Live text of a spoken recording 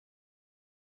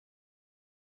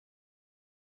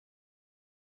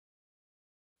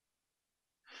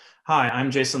Hi, I'm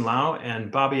Jason Lau,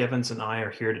 and Bobby Evans and I are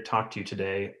here to talk to you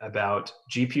today about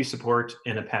GPU support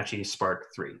in Apache Spark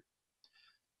 3.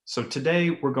 So today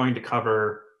we're going to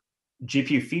cover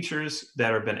GPU features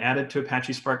that have been added to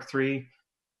Apache Spark 3.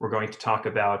 We're going to talk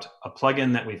about a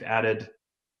plugin that we've added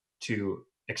to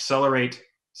accelerate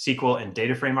SQL and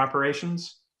data frame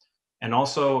operations, and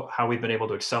also how we've been able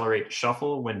to accelerate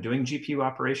shuffle when doing GPU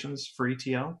operations for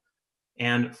ETL.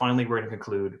 And finally, we're going to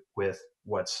conclude with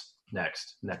what's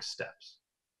next steps.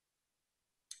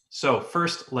 So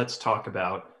first, let's talk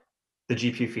about the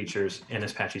GPU features in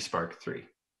Apache Spark 3.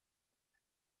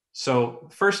 So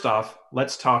first off,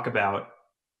 let's talk about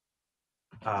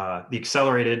the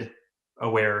accelerated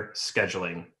aware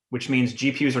scheduling, which means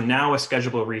GPUs are now a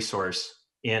schedulable resource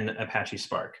in Apache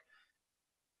Spark.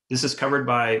 This is covered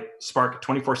by Spark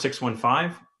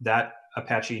 24615, that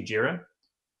Apache JIRA.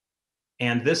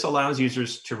 And this allows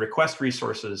users to request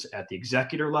resources at the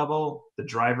executor level, the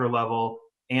driver level,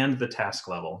 and the task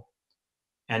level.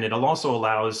 And it also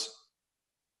allows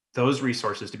those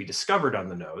resources to be discovered on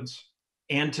the nodes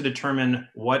and to determine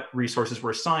what resources were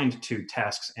assigned to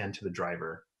tasks and to the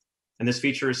driver. And this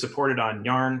feature is supported on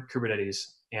Yarn, Kubernetes,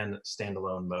 and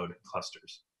standalone mode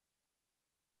clusters.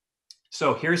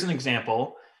 So here's an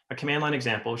example, a command line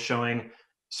example showing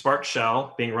Spark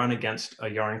shell being run against a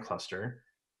Yarn cluster.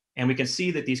 And we can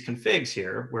see that these configs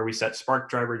here, where we set Spark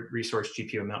driver resource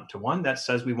GPU amount to 1, that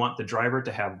says we want the driver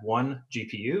to have 1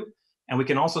 GPU. And we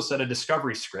can also set a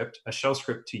discovery script, a shell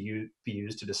script to be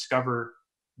used to discover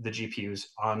the GPUs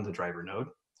on the driver node.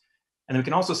 And then we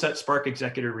can also set Spark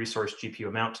executor resource GPU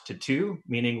amount to 2,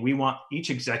 meaning we want each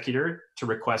executor to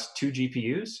request 2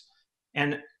 GPUs.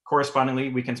 And correspondingly,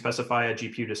 we can specify a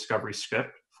GPU discovery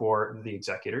script for the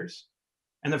executors.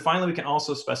 And then finally, we can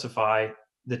also specify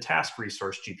the task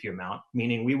resource GPU amount,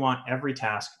 meaning we want every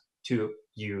task to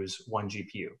use 1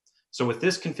 GPU. So with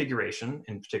this configuration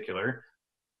in particular,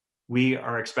 we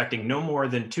are expecting no more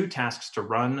than 2 tasks to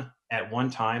run at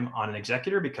one time on an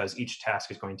executor because each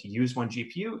task is going to use 1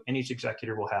 GPU and each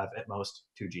executor will have at most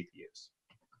 2 GPUs.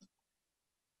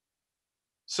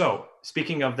 So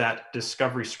speaking of that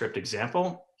discovery script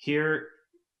example, here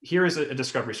is a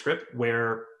discovery script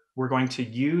where we're going to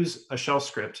use a shell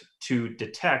script to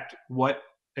detect what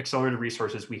accelerated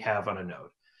resources we have on a node.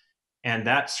 And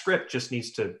that script just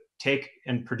needs to take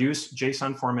and produce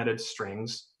JSON formatted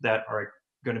strings that are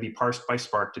going to be parsed by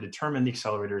Spark to determine the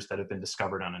accelerators that have been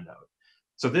discovered on a node.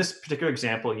 So this particular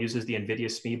example uses the NVIDIA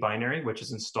SME binary, which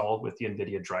is installed with the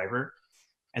NVIDIA driver.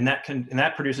 And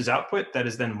that produces output that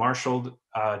is then marshaled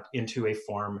into a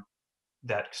form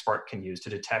that Spark can use to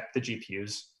detect the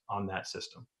GPUs on that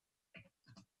system.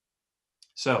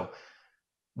 So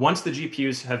once the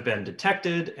GPUs have been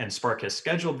detected and Spark has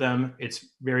scheduled them, it's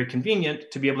very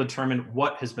convenient to be able to determine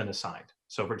what has been assigned.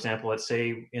 So for example, let's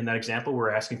say in that example,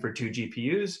 we're asking for 2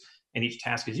 GPUs and each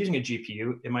task is using a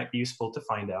GPU. It might be useful to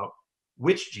find out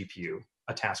which GPU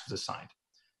a task was assigned.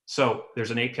 So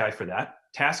there's an API for that.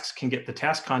 Tasks can get the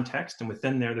task context, and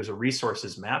within there's a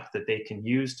resources map that they can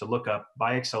use to look up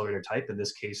by accelerator type, in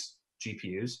this case,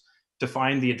 GPUs, to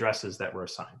find the addresses that were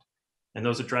assigned. And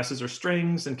those addresses are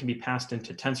strings and can be passed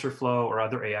into TensorFlow or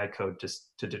other AI code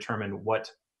to determine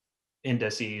what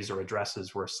indices or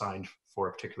addresses were assigned for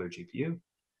a particular GPU.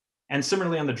 And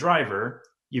similarly on the driver,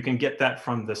 you can get that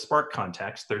from the Spark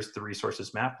context. There's the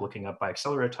resources map looking up by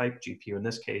accelerator type, GPU in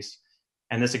this case.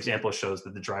 And this example shows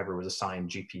that the driver was assigned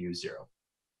GPU 0.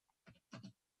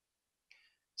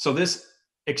 So this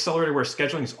accelerator aware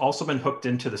scheduling has also been hooked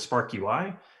into the Spark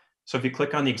UI. So if you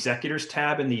click on the executors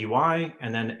tab in the UI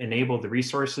and then enable the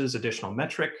resources additional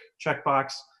metric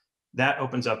checkbox, that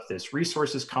opens up this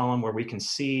resources column where we can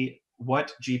see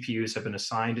what GPUs have been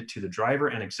assigned to the driver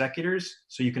and executors.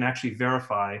 So you can actually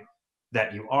verify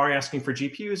that you are asking for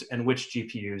GPUs and which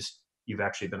GPUs you've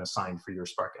actually been assigned for your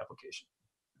Spark application.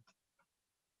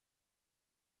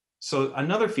 So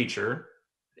another feature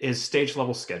is stage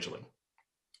level scheduling.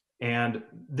 And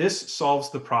this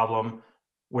solves the problem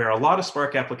where a lot of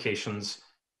Spark applications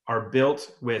are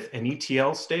built with an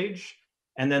ETL stage,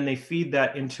 and then they feed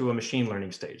that into a machine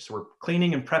learning stage. So we're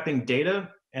cleaning and prepping data,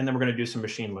 and then we're going to do some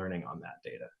machine learning on that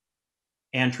data.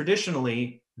 And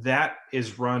traditionally, that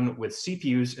is run with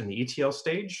CPUs in the ETL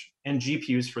stage and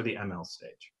GPUs for the ML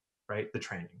stage, right, the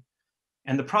training.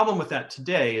 And the problem with that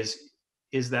today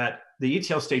is that the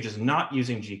ETL stage is not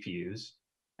using GPUs,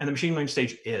 and the machine learning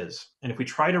stage is. And if we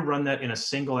try to run that in a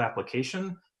single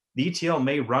application, the ETL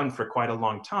may run for quite a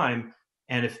long time.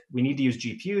 And if we need to use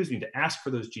GPUs, we need to ask for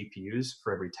those GPUs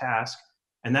for every task.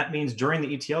 And that means during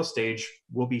the ETL stage,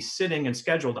 we'll be sitting and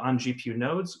scheduled on GPU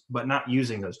nodes, but not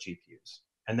using those GPUs.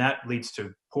 And that leads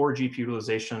to poor GPU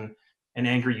utilization and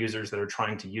angry users that are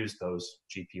trying to use those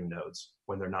GPU nodes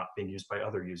when they're not being used by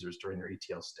other users during their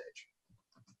ETL stage.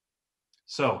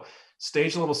 So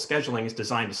stage level scheduling is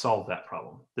designed to solve that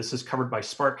problem. This is covered by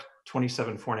Spark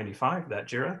 27495, that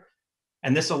JIRA.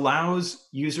 And this allows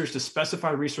users to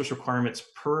specify resource requirements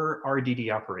per RDD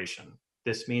operation.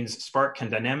 This means Spark can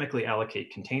dynamically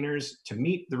allocate containers to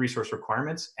meet the resource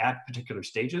requirements at particular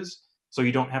stages. So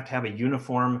you don't have to have a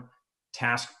uniform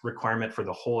task requirement for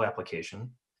the whole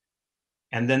application.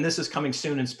 And then this is coming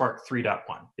soon in Spark 3.1.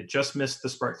 It just missed the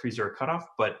Spark 3.0 cutoff,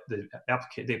 but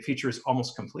the feature is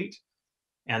almost complete.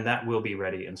 And that will be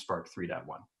ready in Spark 3.1.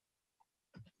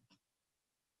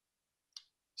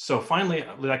 So finally,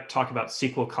 I'd like to talk about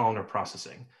SQL columnar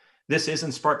processing. This is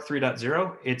in Spark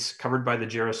 3.0. It's covered by the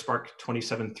JIRA Spark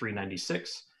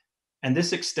 27396. And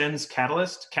this extends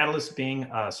Catalyst, Catalyst being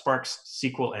Spark's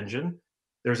SQL engine.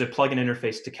 There's a plugin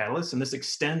interface to Catalyst, and this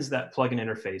extends that plugin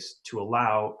interface to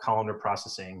allow columnar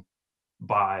processing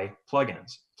by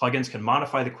plugins. Plugins can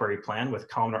modify the query plan with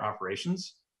columnar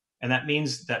operations, and that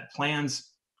means that plan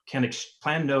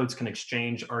nodes can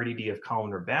exchange RDD of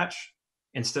columnar batch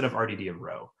instead of RDD of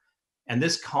row. And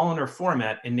this columnar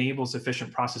format enables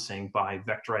efficient processing by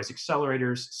vectorized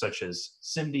accelerators such as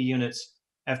SIMD units,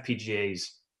 FPGAs,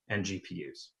 and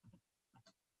GPUs.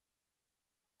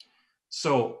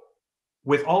 So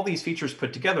with all these features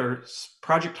put together,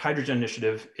 Project Hydrogen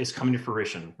Initiative is coming to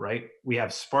fruition, right? We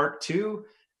have Spark 2,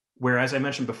 where, as I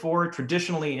mentioned before,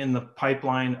 traditionally in the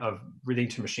pipeline of reading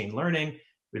to machine learning,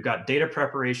 we've got data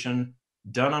preparation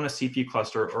done on a CPU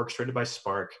cluster orchestrated by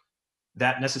Spark.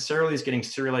 That necessarily is getting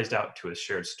serialized out to a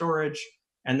shared storage,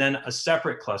 and then a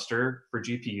separate cluster for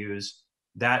GPUs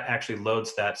that actually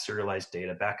loads that serialized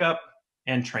data back up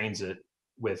and trains it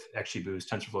with XGBoost,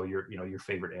 TensorFlow, your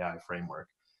favorite AI framework.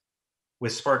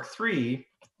 With Spark 3,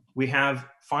 we have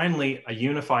finally a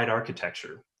unified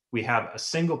architecture. We have a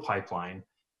single pipeline.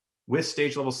 With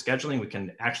stage level scheduling, we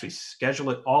can actually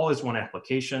schedule it all as one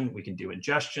application. We can do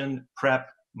ingestion, prep,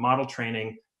 model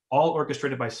training, all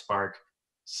orchestrated by Spark,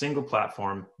 single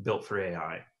platform built for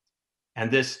AI. And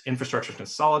this infrastructure is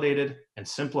consolidated and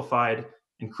simplified.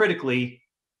 And critically,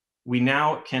 we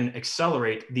now can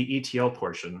accelerate the ETL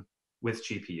portion with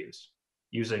GPUs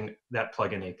using that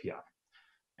plugin API.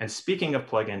 And speaking of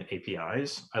plugin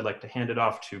APIs, I'd like to hand it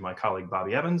off to my colleague,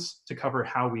 Bobby Evans, to cover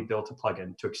how we built a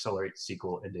plugin to accelerate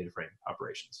SQL and data frame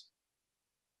operations.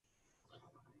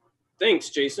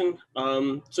 Thanks, Jason.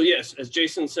 So yes, as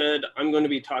Jason said, I'm going to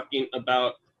be talking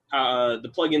about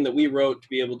the plugin that we wrote to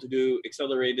be able to do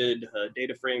accelerated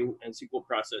data frame and SQL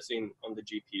processing on the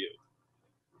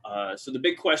GPU. So the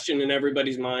big question in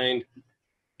everybody's mind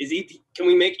is, can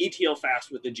we make ETL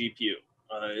fast with the GPU?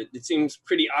 It seems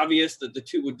pretty obvious that the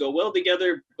two would go well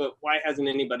together, but why hasn't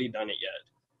anybody done it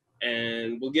yet?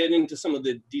 And we'll get into some of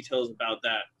the details about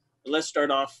that. But let's start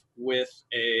off with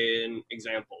an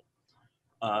example.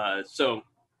 So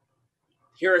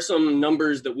here are some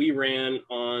numbers that we ran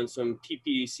on some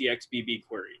TP-CXBB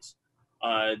queries.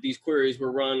 These queries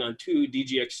were run on 2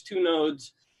 DGX2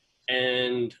 nodes,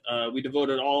 and we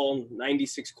devoted all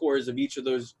 96 cores of each of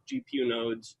those GPU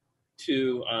nodes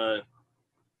to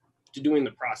doing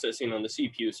the processing on the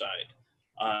CPU side.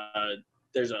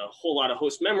 There's a whole lot of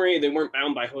host memory. They weren't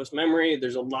bound by host memory.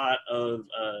 There's a lot of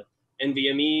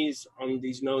NVMEs on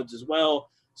these nodes as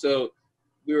well. So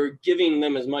we were giving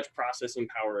them as much processing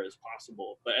power as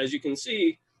possible. But as you can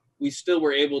see, we still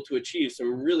were able to achieve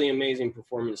some really amazing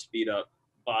performance speed up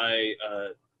by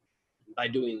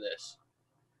doing this.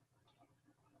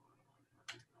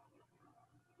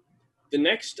 The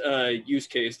next use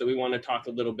case that we want to talk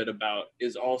a little bit about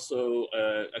is also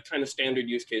a kind of standard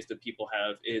use case that people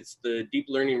have. It's the deep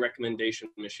learning recommendation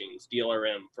machines,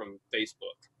 DLRM, from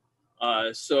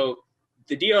Facebook. So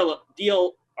the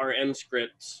DLRM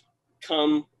scripts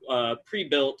come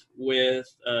pre-built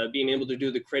with being able to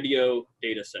do the Cuio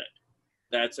dataset.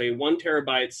 That's a 1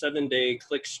 terabyte, 7-day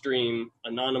click stream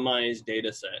anonymized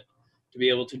dataset to be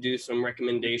able to do some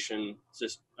recommendation, to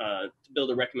build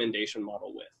a recommendation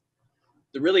model with.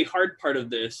 The really hard part of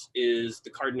this is the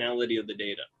cardinality of the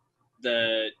data.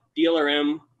 The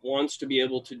DLRM wants to be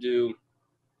able to do,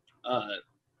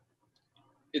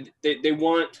 they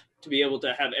want to be able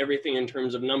to have everything in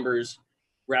terms of numbers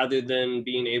rather than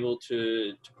being able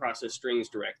to process strings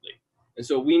directly. And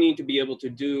so we need to be able to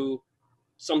do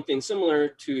something similar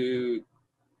to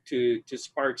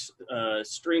Spark's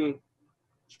string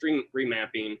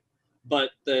remapping, but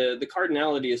the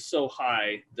cardinality is so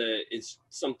high that it's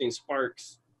something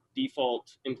Spark's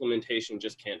default implementation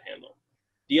just can't handle.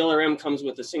 DLRM comes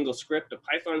with a single script, a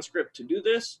Python script to do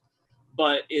this,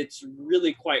 but it's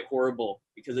really quite horrible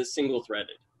because it's single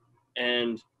threaded.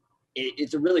 And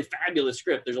it's a really fabulous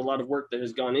script. There's a lot of work that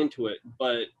has gone into it,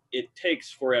 but it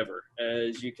takes forever,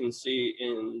 as you can see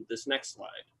in this next slide.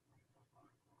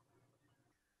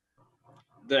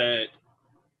 That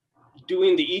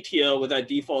doing the ETL with that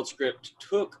default script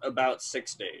took about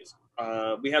 6 days.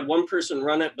 We had one person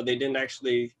run it, but they didn't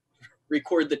actually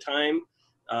record the time.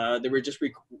 They were just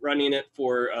running it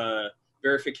for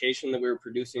verification that we were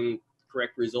producing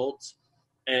correct results,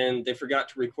 and they forgot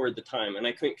to record the time, and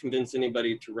I couldn't convince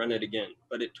anybody to run it again.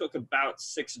 But it took about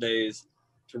 6 days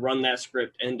to run that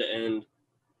script end to end.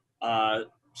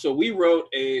 So we wrote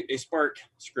a Spark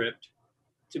script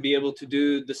to be able to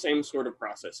do the same sort of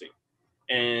processing.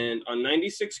 And on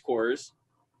 96 cores,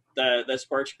 that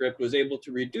Spark script was able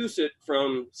to reduce it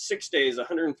from 6 days,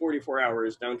 144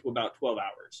 hours, down to about 12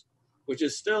 hours, which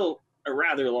is still a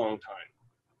rather long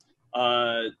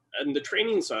time. And the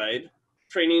training side,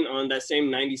 training on that same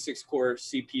 96 core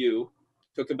CPU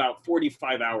took about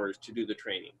 45 hours to do the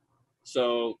training.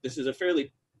 So this is a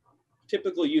fairly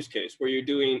typical use case where you're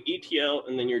doing ETL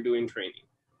and then you're doing training.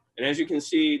 And as you can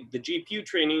see, the GPU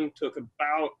training took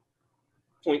about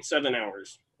 0.7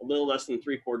 hours, a little less than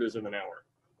 3/4 of an hour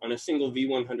on a single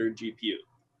V100 GPU.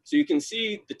 So you can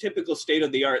see the typical state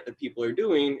of the art that people are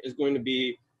doing is going to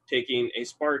be taking a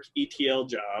Spark ETL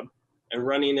job and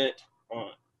running it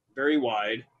on very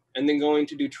wide, and then going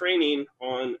to do training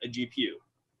on a GPU.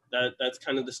 That's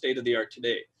kind of the state of the art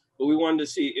today. But we wanted to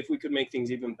see if we could make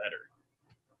things even better.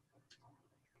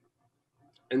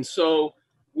 And so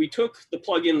we took the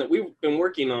plugin that we've been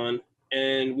working on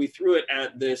and we threw it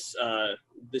at this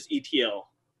ETL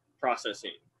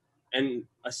processing. And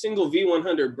a single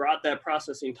V100 brought that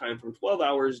processing time from 12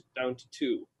 hours down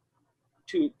to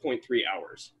 2.3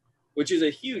 hours, which is a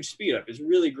huge speed up. It's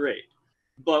really great.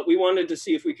 But we wanted to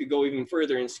see if we could go even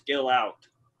further and scale out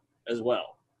as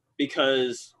well,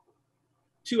 because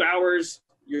 2 hours,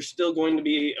 you're still going to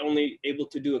be only able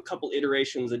to do a couple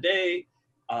iterations a day.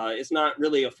 It's not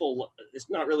really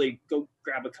go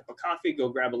grab a cup of coffee, go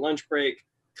grab a lunch break,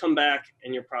 come back,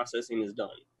 and your processing is done.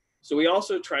 So we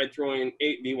also tried throwing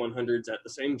 8 V100s at the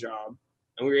same job,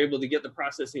 and we were able to get the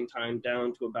processing time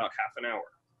down to about half an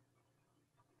hour.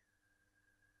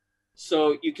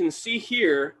 So you can see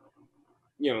here,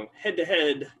 head to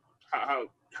head,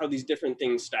 how these different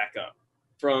things stack up.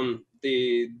 From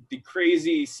the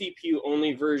crazy CPU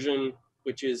only version,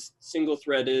 which is single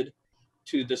threaded,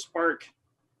 to the Spark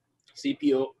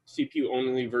CPU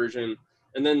only version,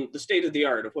 and then the state of the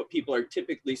art of what people are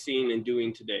typically seeing and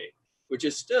doing today, which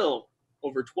is still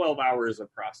over 12 hours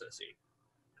of processing,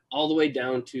 all the way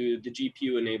down to the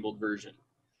GPU enabled version,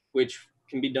 which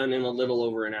can be done in a little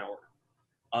over an hour.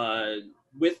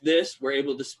 With this, we're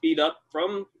able to speed up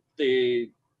from the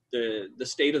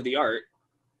state of the art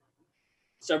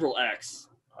several X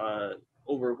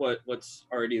over what's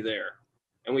already there.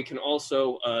 And we can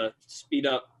also speed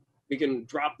up, we can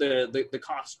drop the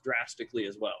cost drastically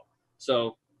as well.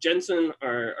 So Jensen,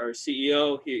 our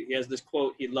CEO, he has this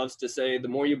quote he loves to say, "The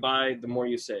more you buy, the more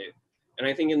you save." And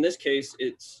I think in this case,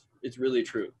 it's really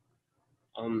true.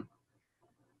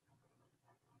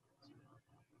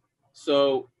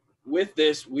 So with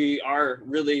this, we are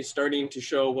really starting to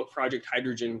show what Project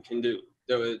Hydrogen can do,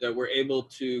 that we're able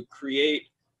to create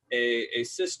a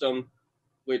system,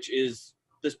 which is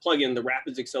this plugin, the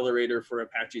Rapids Accelerator for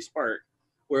Apache Spark,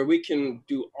 where we can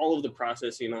do all of the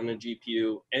processing on a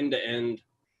GPU, end-to-end,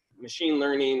 machine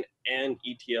learning and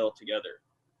ETL together.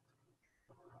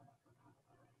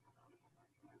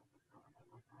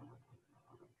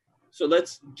 So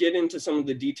let's get into some of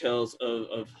the details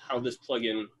of how this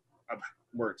plugin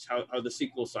works, how the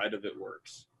SQL side of it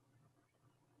works.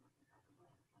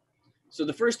 So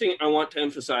the first thing I want to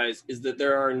emphasize is that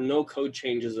there are no code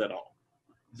changes at all.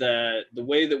 That the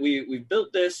way that we've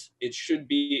built this, it should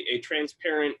be a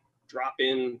transparent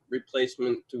drop-in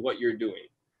replacement to what you're doing.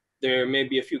 There may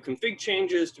be a few config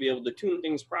changes to be able to tune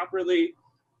things properly,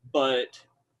 but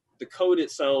the code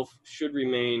itself should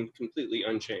remain completely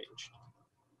unchanged.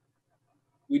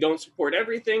 We don't support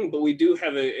everything, but we do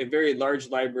have a very large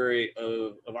library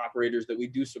of operators that we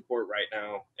do support right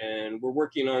now, and we're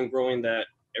working on growing that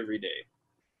every day.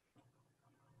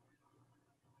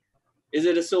 Is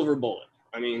it a silver bullet?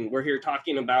 I mean, we're here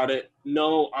talking about it.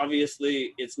 No,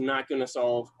 obviously, it's not going to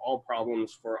solve all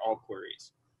problems for all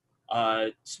queries.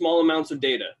 Small amounts of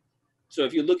data. So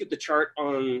if you look at the chart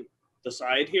on the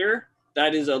side here,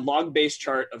 that is a log-based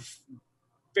chart of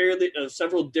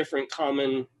several different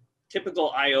common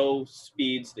typical I/O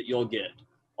speeds that you'll get,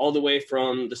 all the way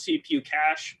from the CPU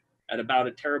cache at about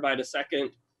 1 terabyte a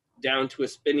second down to a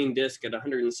spinning disk at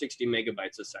 160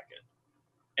 megabytes a second.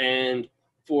 And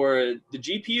for the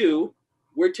GPU,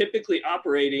 we're typically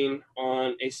operating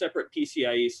on a separate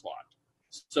PCIe slot.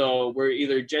 So we're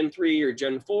either Gen 3 or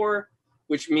Gen 4,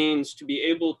 which means to be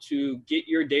able to get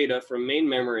your data from main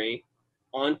memory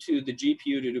onto the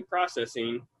GPU to do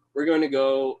processing,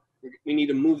 we need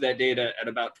to move that data at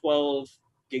about 12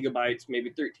 gigabytes, maybe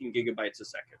 13 gigabytes a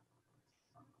second.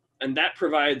 And that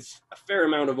provides a fair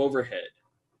amount of overhead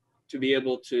to be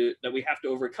able to, that we have to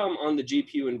overcome on the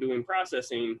GPU and doing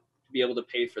processing to be able to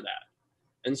pay for that.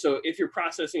 And so if you're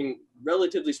processing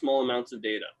relatively small amounts of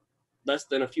data, less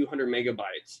than a few hundred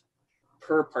megabytes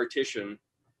per partition,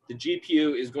 the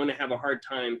GPU is going to have a hard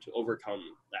time to overcome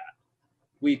that.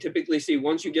 We typically see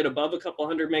once you get above a couple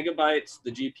hundred megabytes,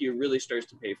 the GPU really starts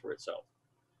to pay for itself.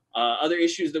 Other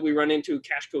issues that we run into,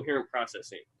 cache coherent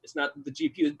processing. It's not that the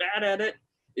GPU is bad at it,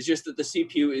 it's just that the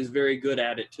CPU is very good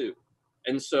at it too.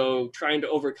 And so trying to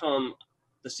overcome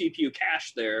the CPU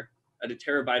cache there at a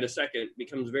terabyte a second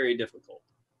becomes very difficult.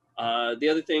 The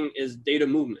other thing is data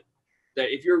movement.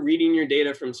 That if you're reading your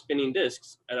data from spinning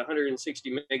disks at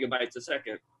 160 megabytes a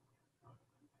second,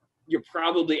 you're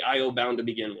probably I/O bound to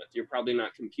begin with. You're probably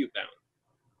not compute bound.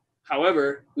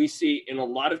 However, we see in a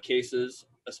lot of cases,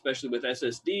 especially with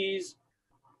SSDs,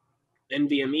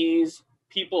 NVMEs,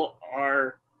 people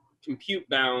are compute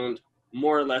bound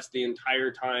more or less the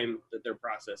entire time that they're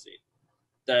processing.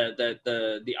 That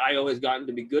the I/O has gotten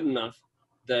to be good enough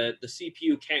that the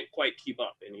CPU can't quite keep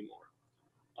up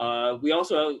anymore. We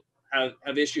also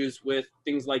have issues with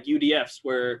things like UDFs,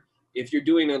 where if you're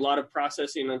doing a lot of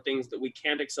processing on things that we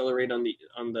can't accelerate on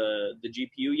the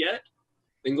GPU yet,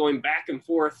 then going back and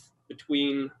forth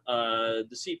between the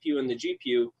CPU and the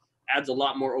GPU adds a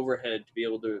lot more overhead to be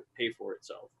able to pay for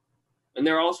itself. And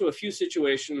there are also a few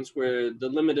situations where the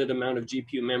limited amount of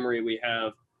GPU memory we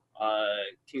have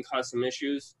can cause some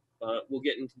issues. We'll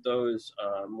get into those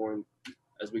more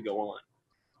as we go on.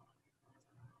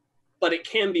 But it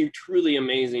can be truly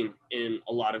amazing in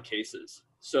a lot of cases.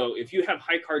 So if you have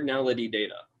high cardinality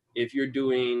data, if you're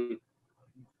doing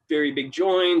very big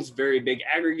joins, very big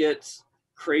aggregates,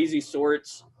 crazy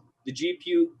sorts, the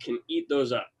GPU can eat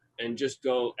those up and just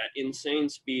go at insane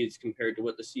speeds compared to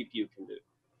what the CPU can do.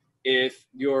 If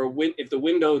the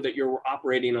window that you're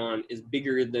operating on is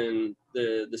bigger than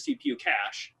the CPU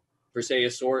cache, for say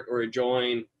a sort or a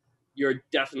join, you're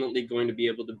definitely going to be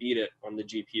able to beat it on the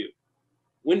GPU.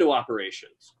 Window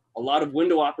operations. A lot of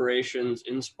window operations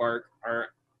in Spark are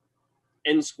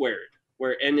n squared,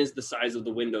 where n is the size of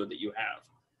the window that you have.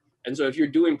 And so if you're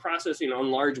doing processing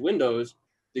on large windows,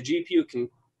 the GPU can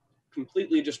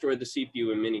completely destroy the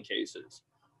CPU in many cases.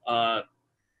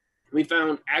 We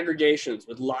found aggregations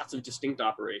with lots of distinct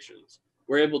operations.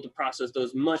 We're able to process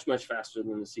those much, much faster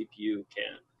than the CPU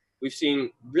can. We've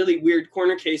seen really weird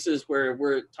corner cases where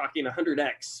we're talking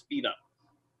 100x speed up,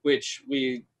 which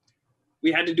we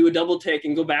had to do a double take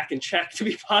and go back and check to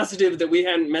be positive that we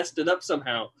hadn't messed it up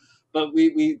somehow. But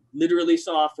we literally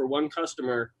saw for one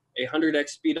customer a 100x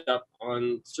speed up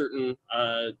on certain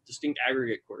distinct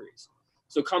aggregate queries.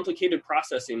 So complicated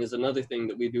processing is another thing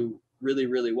that we do really,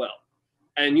 really well.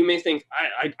 And you may think,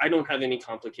 I don't have any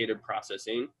complicated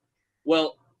processing.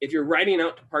 Well, if you're writing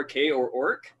out to Parquet or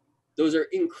Orc, those are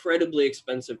incredibly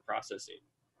expensive processing.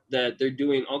 That they're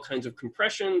doing all kinds of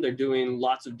compression, they're doing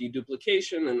lots of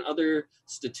deduplication and other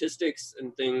statistics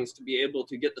and things to be able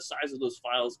to get the size of those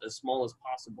files as small as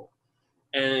possible.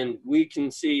 And we can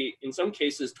see, in some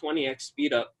cases, 20x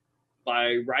speed up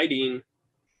by writing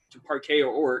to Parquet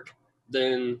or Orc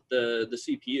than the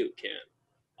CPU can.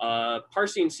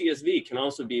 Parsing CSV can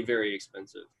also be very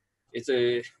expensive. It's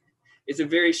a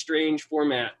very strange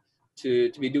format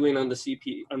to be doing on the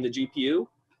GPU,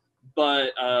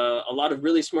 but a lot of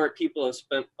really smart people have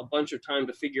spent a bunch of time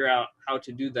to figure out how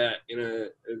to do that in a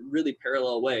really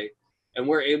parallel way. And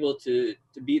we're able to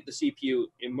beat the CPU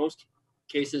in most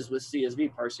cases with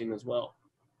CSV parsing as well.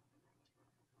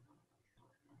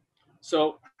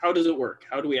 So how does it work?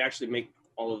 How do we actually make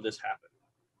all of this happen?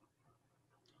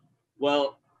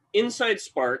 Well, inside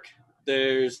Spark,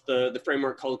 there's the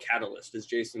framework called Catalyst, as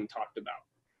Jason talked about.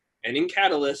 And in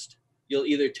Catalyst, you'll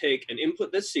either take an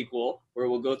input that's SQL, where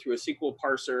we'll go through a SQL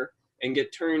parser and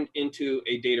get turned into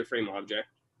a data frame object.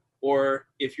 Or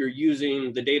if you're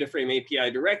using the data frame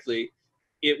API directly,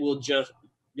 you'll just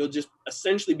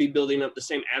essentially be building up the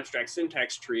same abstract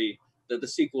syntax tree that the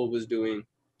SQL was doing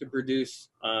to produce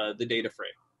the data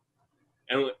frame.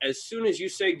 And as soon as you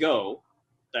say go,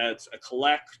 that's a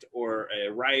collect or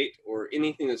a write or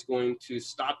anything that's going to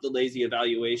stop the lazy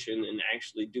evaluation and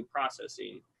actually do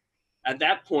processing. At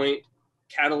that point,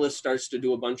 Catalyst starts to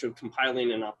do a bunch of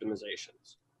compiling and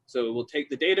optimizations. So it will take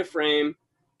the data frame,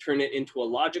 turn it into a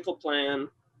logical plan,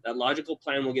 That logical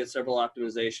plan will get several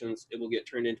optimizations. It will get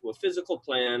turned into a physical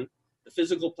plan. The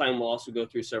physical plan will also go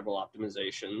through several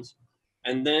optimizations.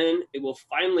 And then it will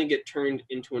finally get turned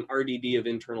into an RDD of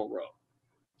internal row.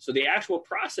 So the actual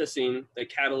processing that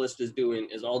Catalyst is doing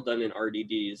is all done in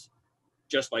RDDs,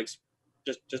 just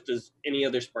as any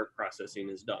other Spark processing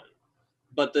is done.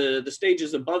 But the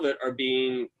stages above it are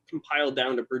being compiled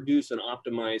down to produce an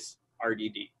optimized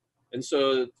RDD. And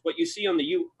so what you see on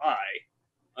the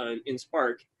UI in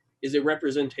Spark is a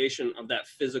representation of that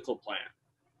physical plan.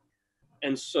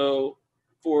 And so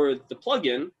for the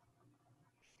plugin,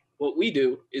 what we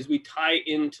do is we tie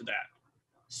into that.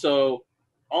 So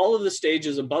all of the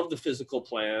stages above the physical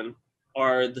plan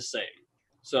are the same.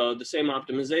 So the same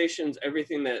optimizations,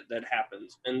 everything that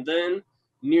happens. And then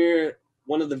near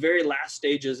one of the very last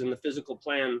stages in the physical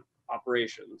plan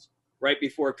operations, right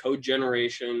before code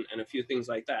generation and a few things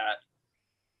like that,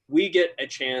 we get a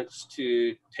chance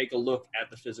to take a look at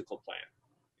the physical plan.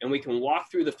 And we can walk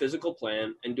through the physical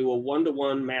plan and do a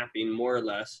one-to-one mapping, more or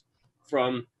less,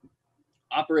 from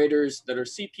operators that are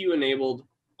CPU enabled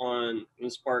on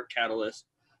Spark Catalyst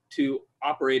to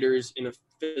operators in a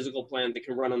physical plan that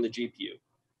can run on the GPU.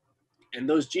 And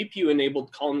those GPU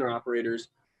enabled columnar operators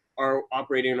are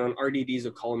operating on RDDs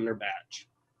of columnar batch,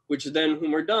 which then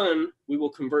when we're done, we will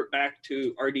convert back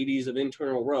to RDDs of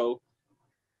internal row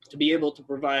to be able to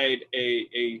provide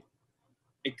a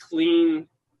clean,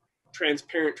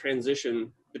 transparent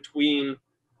transition between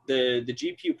the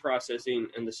GPU processing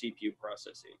and the CPU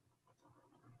processing.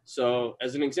 So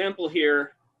as an example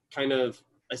here, kind of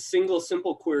a single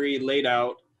simple query laid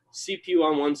out, CPU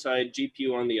on one side,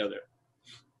 GPU on the other.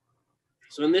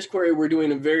 So in this query, we're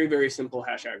doing a very, very simple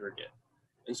hash aggregate.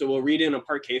 And so we'll read in a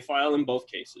Parquet file in both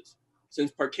cases.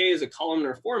 Since Parquet is a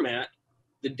columnar format,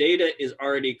 the data is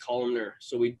already columnar,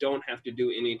 so we don't have to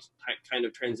do any kind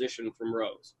of transition from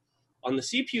rows. On the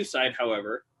CPU side,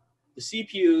 however, the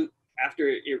CPU, after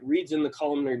it reads in the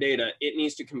columnar data, it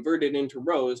needs to convert it into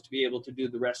rows to be able to do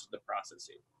the rest of the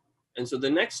processing. And so the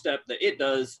next step that it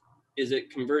does is it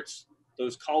converts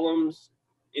those columns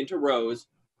into rows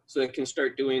so it can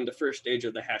start doing the first stage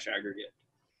of the hash aggregate.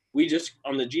 We just,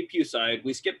 on the GPU side,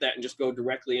 we skip that and just go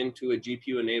directly into a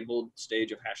GPU-enabled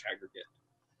stage of hash aggregate.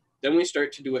 Then we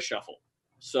start to do a shuffle.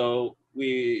 So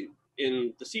in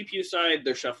the CPU side,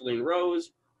 they're shuffling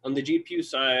rows. On the GPU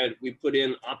side, we put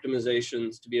in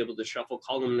optimizations to be able to shuffle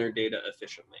columnar data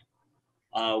efficiently.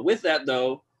 With that,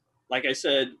 though, like I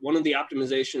said, one of the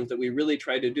optimizations that we really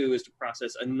try to do is to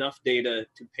process enough data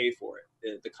to pay for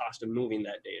it, the cost of moving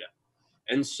that data.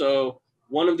 And so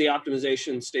one of the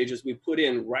optimization stages we put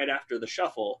in right after the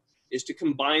shuffle is to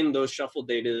combine those shuffle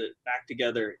data back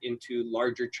together into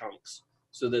larger chunks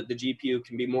so that the GPU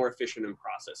can be more efficient in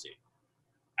processing.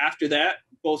 After that,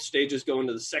 both stages go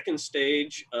into the second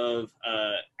stage of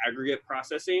aggregate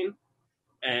processing.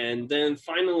 And then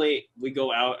finally, we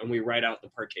go out and we write out the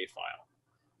Parquet file.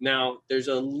 Now, there's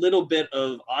a little bit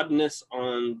of oddness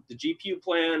on the GPU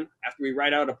plan. After we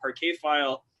write out a Parquet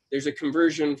file, there's a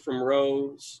conversion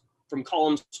from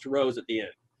columns to rows at the end.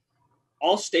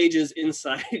 All stages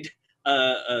inside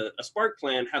a Spark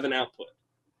plan have an output.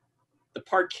 The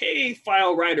Parquet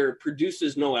file writer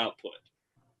produces no output,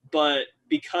 but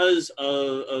because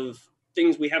of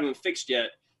things we haven't fixed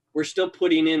yet, we're still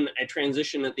putting in a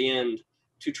transition at the end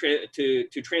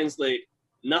to translate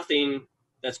nothing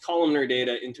that's columnar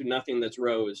data into nothing that's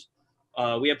rows.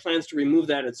 We have plans to remove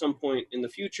that at some point in the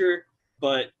future,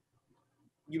 but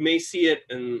you may see it,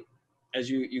 and as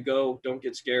you go, don't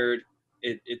get scared.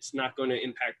 It's not going to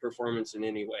impact performance in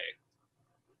any way.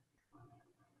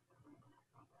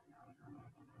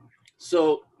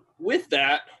 So with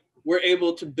that, we're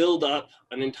able to build up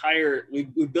an entire,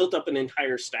 we've built up an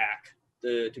entire stack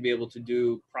to be able to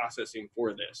do processing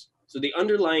for this. So the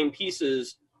underlying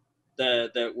pieces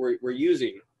that we're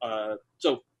using,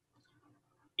 so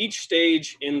each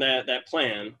stage in that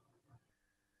plan,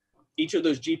 each of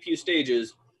those GPU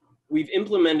stages, we've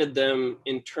implemented them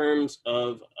in terms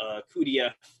of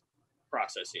cudf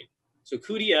processing. So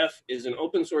cudf is an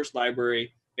open source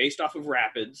library based off of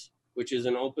Rapids, which is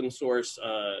an open source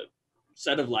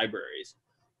set of libraries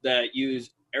that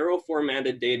use arrow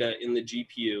formatted data in the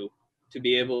GPU to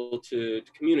be able to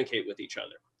communicate with each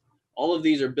other. All of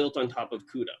these are built on top of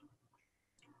CUDA.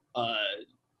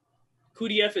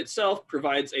 cudf itself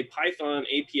provides a Python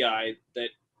API that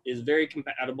is very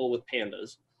compatible with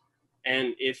pandas.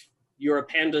 And if you're a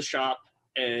Panda shop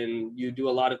and you do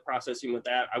a lot of processing with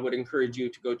that, I would encourage you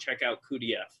to go check out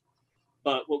cudf.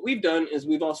 But what we've done is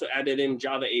we've also added in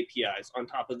Java APIs on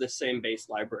top of this same base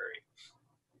library.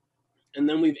 And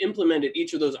then we've implemented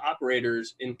each of those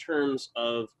operators in terms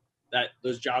of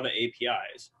those Java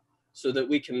APIs, so that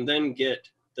we can then get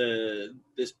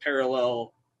this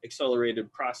parallel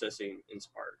accelerated processing in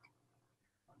Spark.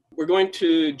 We're going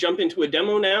to jump into a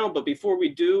demo now, but before we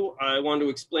do, I want to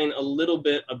explain a little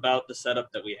bit about the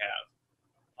setup that we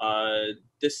have.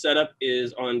 This setup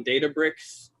is on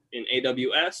Databricks in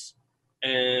AWS,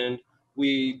 and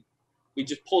we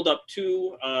just pulled up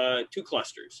two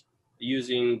clusters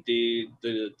using the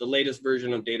latest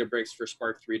version of Databricks for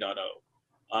Spark 3.0.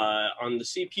 On the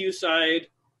CPU side,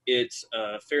 it's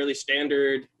fairly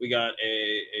standard. We got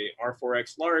a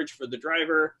R4X large for the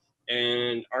driver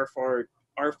and R4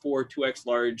 2X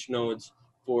large nodes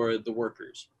for the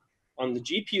workers. On the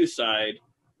GPU side,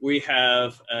 we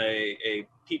have a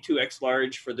P2X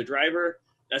large for the driver.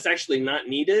 That's actually not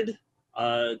needed.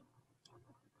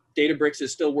 Databricks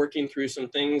is still working through some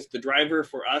things. The driver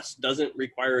for us doesn't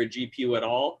require a GPU at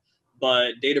all,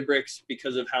 but Databricks,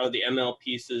 because of how the ML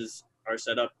pieces are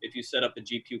set up, if you set up a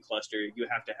GPU cluster, you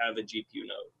have to have a GPU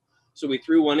node. So we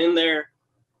threw one in there.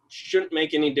 Shouldn't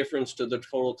make any difference to the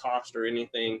total cost or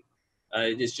anything.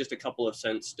 It's just a couple of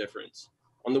cents difference.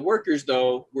 On the workers,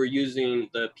 though, we're using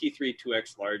the P3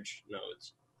 2X large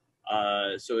nodes.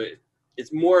 So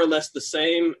it's more or less the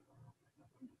same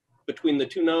between the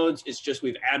two nodes. It's just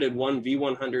we've added one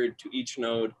V100 to each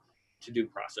node to do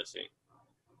processing.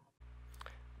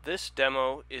 This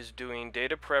demo is doing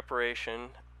data preparation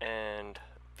and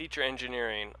feature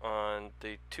engineering on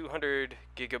the 200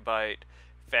 gigabyte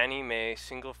Fannie Mae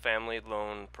single family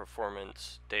loan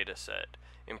performance dataset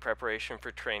in preparation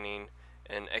for training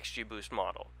an XGBoost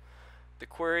model. The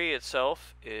query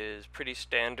itself is pretty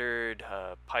standard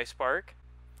PySpark.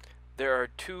 There are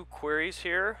two queries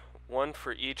here, one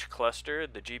for each cluster,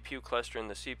 the GPU cluster and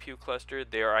the CPU cluster.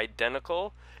 They are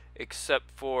identical except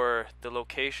for the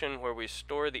location where we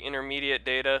store the intermediate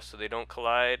data so they don't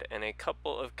collide, and a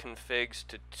couple of configs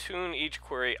to tune each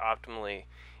query optimally,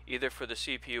 either for the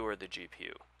CPU or the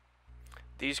GPU.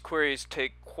 These queries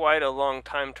take quite a long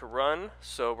time to run,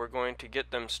 so we're going to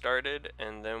get them started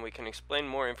and then we can explain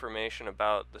more information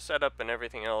about the setup and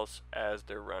everything else as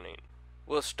they're running.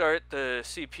 We'll start the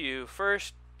CPU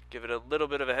first, give it a little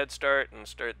bit of a head start, and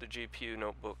start the GPU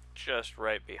notebook just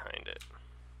right behind it.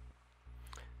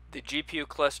 The GPU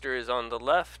cluster is on the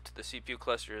left, the CPU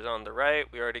cluster is on the right.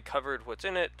 We already covered what's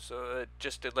in it, so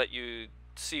just to let you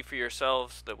see for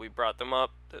yourselves that we brought them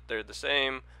up, that they're the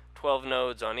same, 12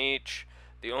 nodes on each.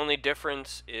 The only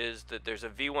difference is that there's a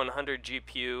V100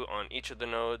 GPU on each of the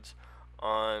nodes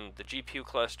on the GPU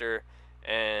cluster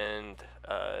and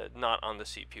not on the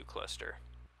CPU cluster.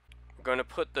 We're going to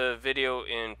put the video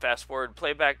in fast forward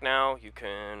playback now. You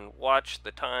can watch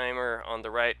the timer on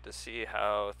the right to see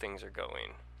how things are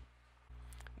going.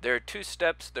 There are two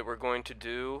steps that we're going to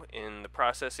do in the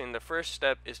processing. The first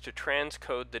step is to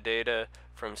transcode the data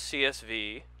from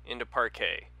CSV into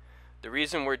Parquet. The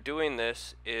reason we're doing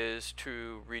this is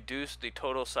to reduce the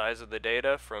total size of the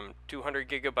data from 200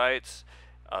 gigabytes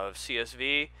of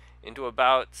CSV into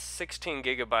about 16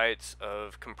 gigabytes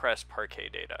of compressed Parquet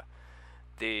data.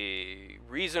 The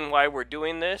reason why we're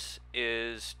doing this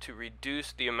is to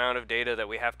reduce the amount of data that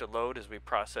we have to load as we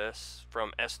process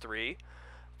from S3.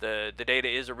 The data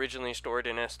is originally stored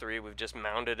in S3. We've just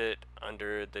mounted it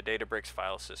under the Databricks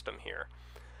file system here.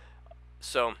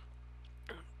 So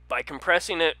by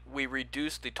compressing it, we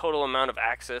reduce the total amount of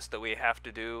access that we have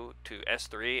to do to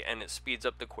S3, and it speeds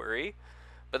up the query.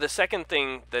 But the second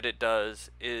thing that it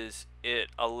does is it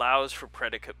allows for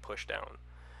predicate pushdown.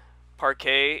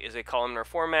 Parquet is a columnar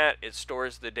format. It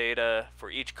stores the data for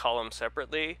each column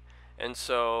separately, and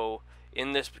so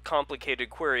in this complicated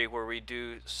query where we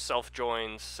do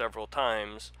self-joins several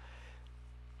times,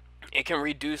 it can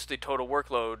reduce the total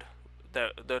workload,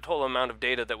 the total amount of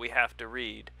data that we have to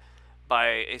read by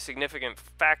a significant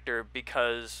factor,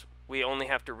 because we only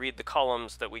have to read the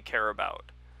columns that we care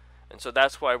about. And so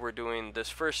that's why we're doing this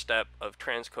first step of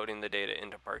transcoding the data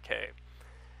into Parquet.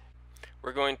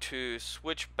 We're going to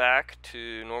switch back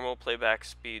to normal playback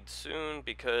speed soon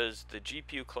because the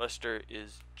GPU cluster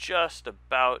is just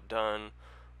about done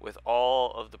with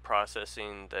all of the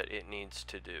processing that it needs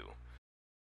to do.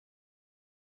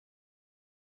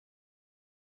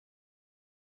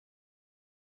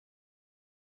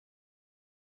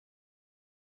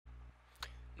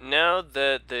 Now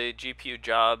that the GPU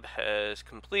job has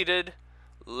completed,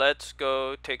 let's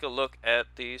go take a look at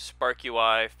the Spark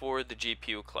UI for the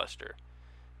GPU cluster,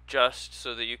 just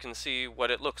so that you can see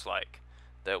what it looks like.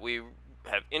 That we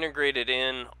have integrated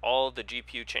in all the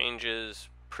GPU changes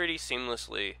pretty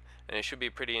seamlessly, and it should be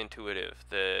pretty intuitive.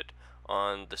 That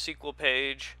on the SQL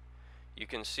page, you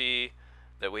can see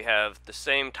that we have the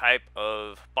same type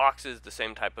of boxes, the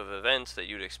same type of events that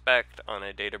you'd expect on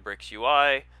a Databricks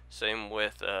UI, same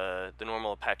with the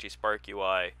normal Apache Spark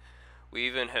UI. We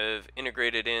even have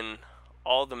integrated in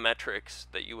all the metrics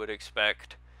that you would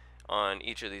expect on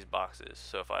each of these boxes.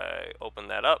 So if I open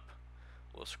that up,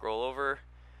 we'll scroll over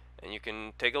and you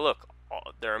can take a look.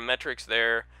 There are metrics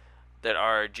there that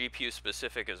are GPU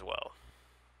specific as well.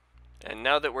 And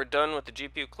now that we're done with the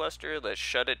GPU cluster, let's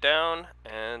shut it down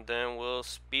and then we'll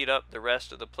speed up the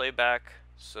rest of the playback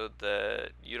so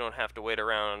that you don't have to wait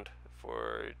around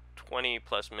for 20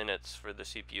 plus minutes for the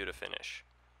CPU to finish.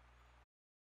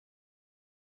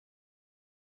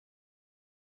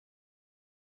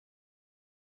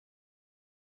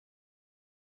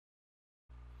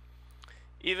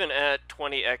 Even at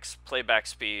 20x playback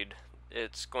speed,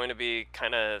 it's going to be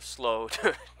kind of slow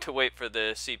to wait for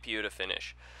the CPU to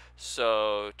finish.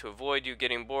 So to avoid you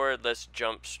getting bored, let's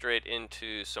jump straight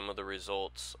into some of the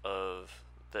results of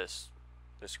this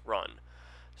run.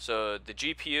 So the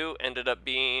GPU ended up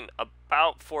being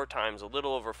about 4 times, a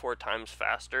little over 4 times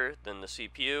faster than the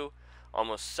CPU,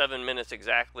 almost 7 minutes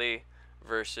exactly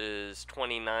versus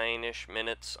 29-ish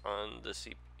minutes on the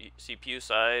CPU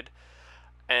side.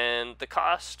 And the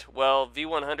cost, well,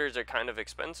 V100s are kind of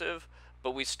expensive,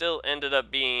 but we still ended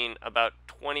up being about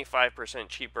 25%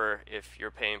 cheaper if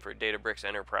you're paying for Databricks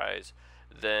Enterprise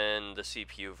than the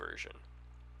CPU version.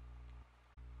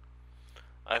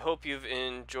 I hope you've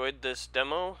enjoyed this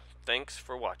demo. Thanks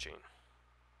for watching.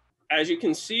 As you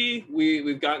can see,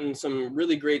 we've gotten some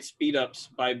really great speed ups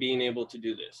by being able to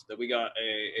do this. That we got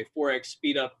a 4x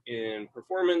speed up in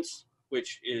performance,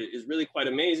 which is really quite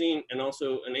amazing, and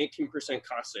also an 18%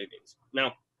 cost savings.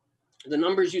 Now, the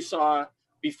numbers you saw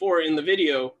before in the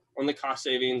video on the cost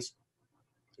savings,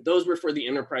 those were for the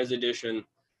Enterprise Edition.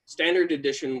 Standard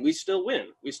Edition, we still win.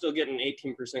 We still get an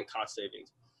 18% cost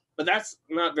savings. But that's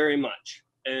not very much,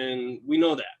 and we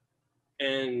know that.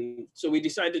 And so we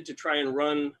decided to try and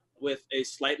run with a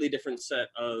slightly different set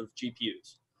of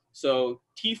GPUs. So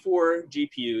T4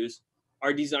 GPUs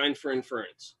are designed for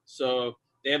inference. So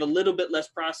they have a little bit less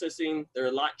processing. They're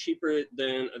a lot cheaper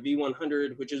than a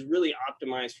V100, which is really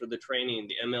optimized for the training,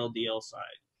 the MLDL side.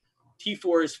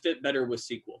 T4s fit better with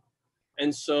SQL.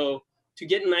 And so to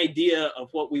get an idea of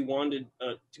what we wanted,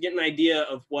 to get an idea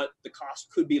of what the cost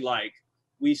could be like,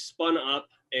 we spun up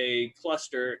a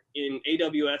cluster in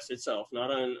AWS itself,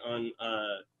 not on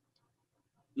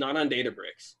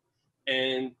Databricks,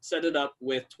 and set it up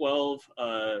with 12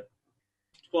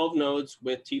 nodes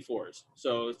with T4s.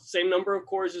 So same number of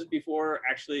cores as before,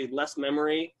 actually less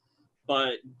memory,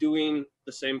 but doing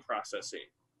the same processing.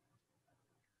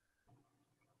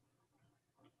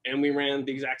 And we ran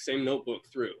the exact same notebook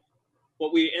through.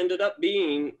 What we ended up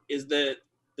being is that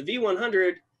the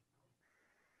V100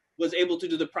 was able to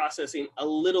do the processing a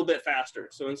little bit faster.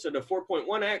 So instead of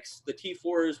 4.1x, the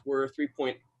T4s were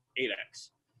 3.8x.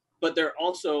 But they're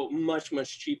also much,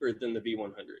 much cheaper than the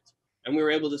V100s. And we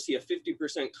were able to see a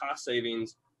 50% cost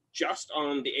savings just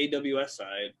on the AWS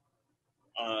side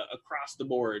across the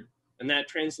board. And that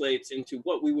translates into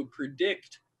what we would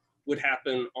predict would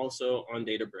happen also on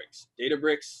Databricks.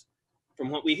 Databricks, from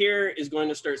what we hear, is going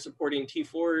to start supporting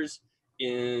T4s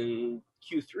in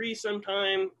Q3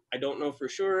 sometime. I don't know for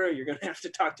sure. You're going to have to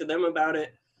talk to them about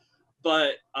it.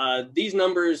 But these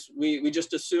numbers, we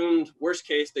just assumed, worst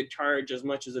case, they'd charge as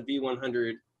much as a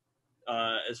V100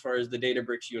 as far as the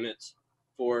Databricks units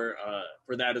for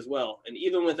that as well. And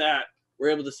even with that, we're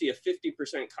able to see a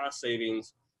 50% cost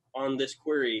savings on this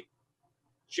query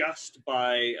just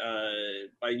by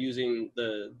using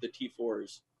the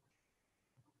T4s.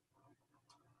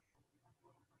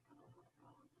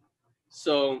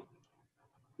 So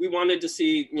we wanted to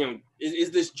see,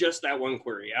 is this just that one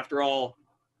query? After all,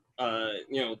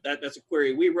 that's a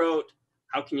query we wrote.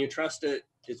 How can you trust it?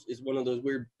 Is one of those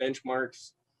weird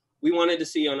benchmarks. We wanted to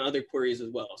see on other queries as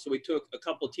well. So we took a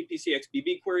couple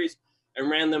TPC-XBB queries and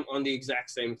ran them on the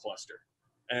exact same cluster,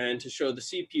 and to show the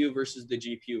CPU versus the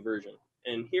GPU version.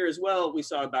 And here as well, we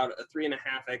saw about a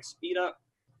 3.5x speed up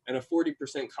and a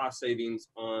 40% cost savings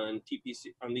on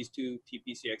these two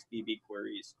TPC-XBB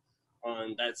queries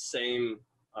on that same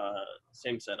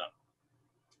setup.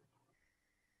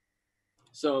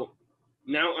 So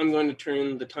now I'm going to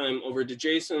turn the time over to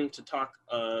Jason to talk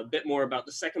a bit more about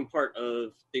the second part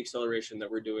of the acceleration that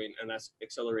we're doing, and that's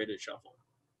accelerated shuffle.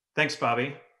 Thanks,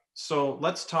 Bobby. So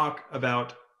let's talk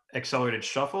about accelerated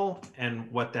shuffle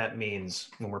and what that means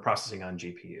when we're processing on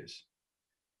GPUs.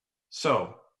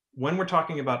 So when we're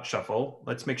talking about shuffle,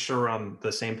 let's make sure we're on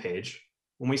the same page.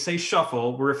 When we say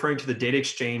shuffle, we're referring to the data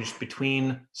exchange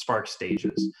between Spark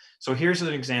stages. So here's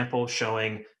an example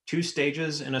showing two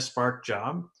stages in a Spark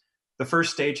job. The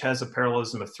first stage has a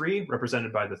parallelism of 3,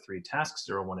 represented by the 3 tasks,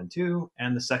 0, 1, and 2,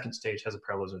 and the second stage has a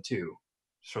parallelism of 2,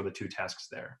 so the 2 tasks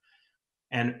there.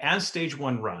 And as stage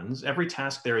 1 runs, every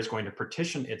task there is going to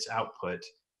partition its output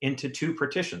into 2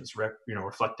 partitions,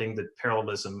 reflecting the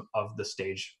parallelism of the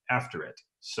stage after it.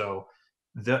 So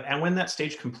and when that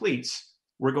stage completes,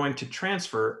 we're going to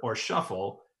transfer or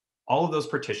shuffle all of those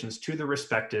partitions to the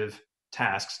respective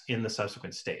tasks in the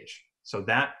subsequent stage. So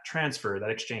that transfer, that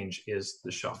exchange, is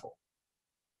the shuffle.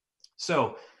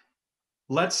 So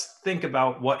let's think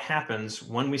about what happens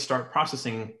when we start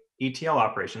processing ETL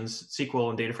operations, SQL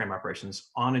and data frame operations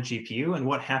on a GPU, and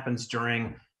what happens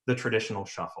during the traditional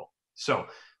shuffle. So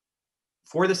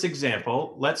for this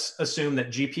example, let's assume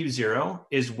that GPU 0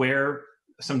 is where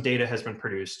some data has been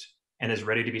produced and is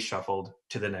ready to be shuffled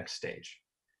to the next stage.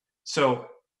 So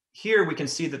here we can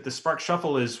see that the Spark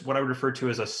shuffle is what I would refer to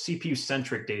as a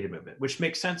CPU-centric data movement, which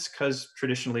makes sense because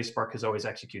traditionally Spark has always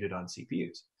executed on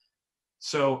CPUs.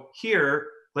 So here,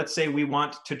 let's say we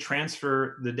want to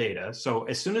transfer the data. So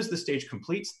as soon as the stage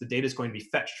completes, the data is going to be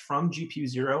fetched from GPU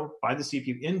 0 by the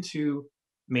CPU into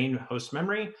main host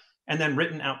memory, and then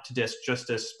written out to disk, just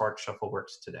as Spark Shuffle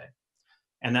works today.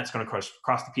 And that's going to cross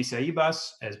the PCIe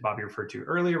bus, as Bobby referred to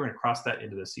earlier. We're going to cross that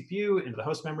into the CPU, into the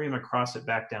host memory, and we're going to cross it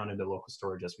back down into local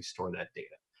storage as we store that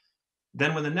data.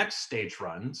 Then when the next stage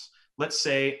runs, let's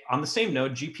say on the same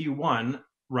node, GPU 1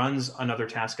 runs another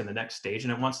task in the next stage,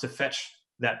 and it wants to fetch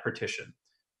that partition.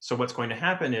 So what's going to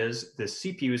happen is the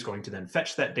CPU is going to then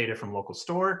fetch that data from local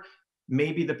store.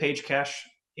 Maybe the page cache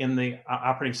in the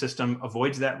operating system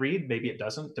avoids that read. Maybe it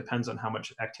doesn't. Depends on how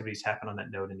much activities happen on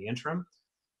that node in the interim.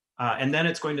 And then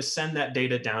it's going to send that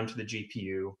data down to the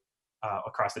GPU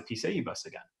across the PCIe bus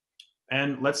again.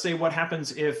 And let's say what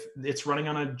happens if it's running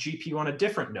on a GPU on a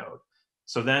different node.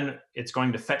 So then it's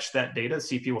going to fetch that data. The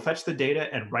CPU will fetch the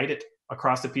data and write it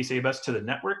across the PCIe bus to the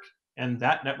network. And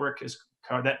that network is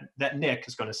that NIC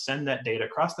is going to send that data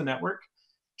across the network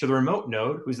to the remote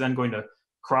node, who's then going to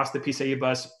cross the PCIe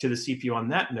bus to the CPU on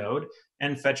that node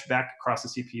and fetch back across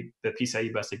the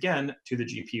PCIe bus again to the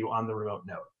GPU on the remote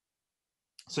node.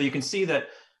 So you can see that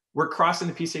we're crossing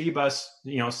the PCIe bus,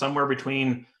 somewhere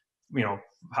between,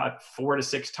 4 to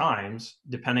 6 times,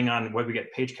 depending on whether we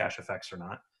get page cache effects or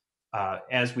not,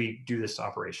 as we do this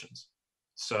operations.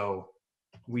 So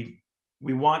we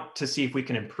want to see if we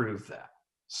can improve that.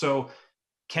 So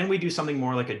can we do something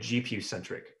more like a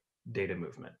GPU-centric data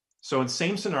movement? So in the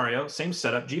same scenario, same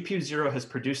setup, GPU 0 has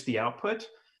produced the output,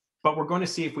 but we're going to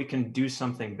see if we can do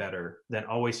something better than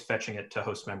always fetching it to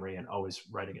host memory and always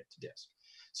writing it to disk.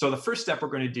 So the first step we're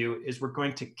going to do is we're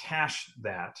going to cache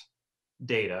that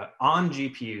data on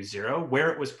GPU 0 where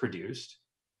it was produced,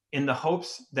 in the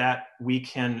hopes that we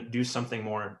can do something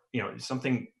more,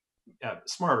 something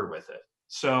smarter with it.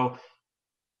 So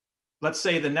let's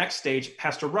say the next stage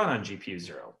has to run on GPU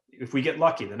 0. If we get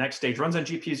lucky, the next stage runs on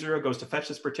GPU 0, goes to fetch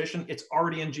this partition. It's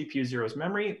already in GPU 0's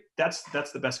memory. That's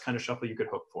the best kind of shuffle you could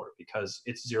hope for, because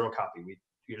it's 0 copy.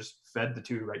 You just fed the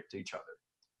 2 right to each other.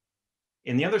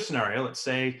 In the other scenario, let's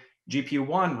say GPU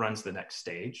 1 runs the next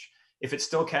stage. If it's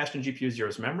still cached in GPU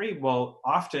 0's memory, well,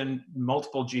 often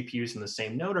multiple GPUs in the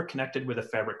same node are connected with a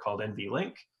fabric called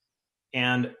NVLink.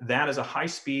 And that is a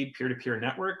high-speed peer-to-peer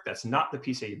network. That's not the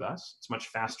PCIe bus. It's much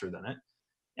faster than it.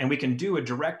 And we can do a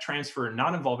direct transfer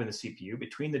not involving the CPU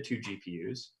between the 2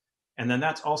 GPUs. And then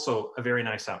that's also a very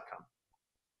nice outcome.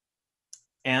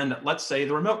 And let's say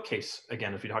the remote case,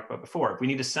 again, as we talked about before. If we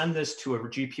need to send this to a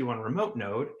GPU on a remote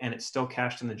node and it's still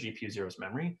cached in the GPU 0's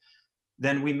memory,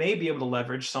 then we may be able to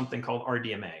leverage something called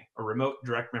RDMA, or remote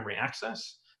direct memory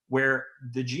access, where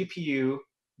the GPU,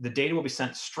 the data will be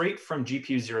sent straight from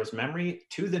GPU 0's memory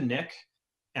to the NIC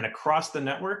and across the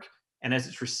network. And as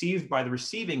it's received by the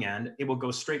receiving end, it will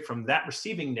go straight from that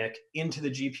receiving NIC into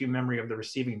the GPU memory of the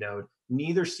receiving node.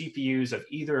 Neither CPUs of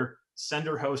either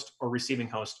sender host or receiving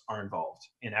host are involved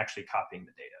in actually copying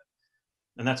the data.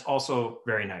 And that's also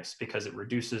very nice because it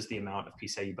reduces the amount of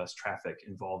PCIe bus traffic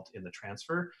involved in the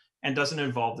transfer and doesn't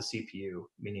involve the CPU,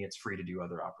 meaning it's free to do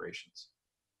other operations.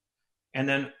 And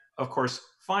then, of course,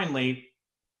 finally,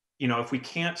 if we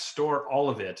can't store all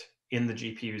of it in the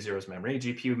GPU 0's memory,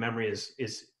 GPU memory is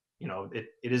it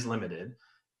is limited,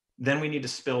 then we need to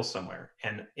spill somewhere.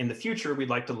 And in the future, we'd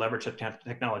like to leverage a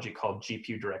technology called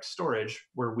GPU direct storage,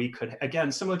 where we could,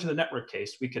 again, similar to the network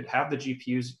case, we could have the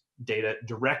GPU's data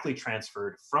directly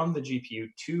transferred from the GPU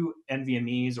to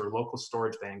NVMEs or local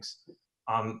storage banks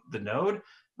on the node,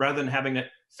 rather than having it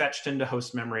fetched into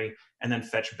host memory and then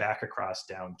fetched back across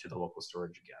down to the local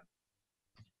storage again.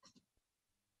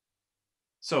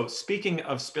 So speaking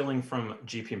of spilling from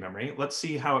GPU memory, let's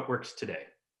see how it works today.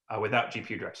 without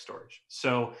GPU direct storage.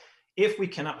 So if we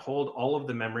cannot hold all of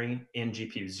the memory in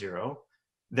GPU 0,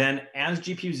 then as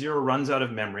GPU 0 runs out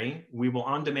of memory, we will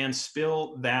on demand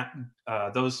spill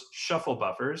those shuffle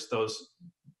buffers, those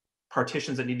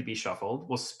partitions that need to be shuffled,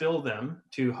 we'll spill them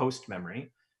to host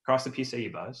memory across the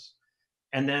PCIe bus.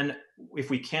 And then if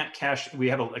we can't cache, we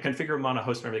have a configurable amount of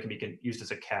host memory that can be used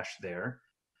as a cache there.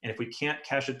 And if we can't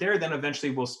cache it there, then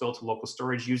eventually we'll spill to local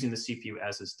storage using the CPU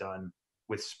as is done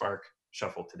with Spark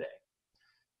Shuffle today.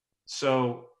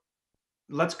 So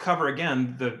let's cover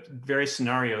again the various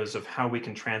scenarios of how we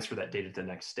can transfer that data to the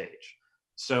next stage.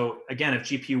 So again, if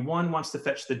GPU 1 wants to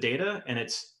fetch the data and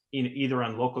it's either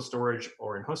on local storage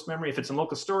or in host memory, if it's in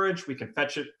local storage, we can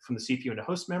fetch it from the CPU into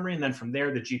host memory, and then from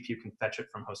there, the GPU can fetch it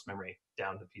from host memory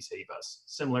down to PCIe bus,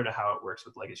 similar to how it works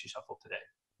with legacy shuffle today.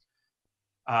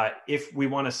 If we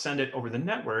want to send it over the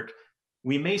network,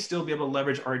 we may still be able to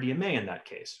leverage RDMA in that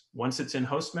case. Once it's in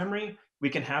host memory, we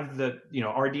can have the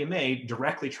RDMA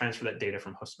directly transfer that data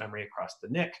from host memory across the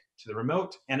NIC to the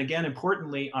remote. And again,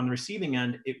 importantly, on the receiving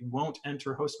end, it won't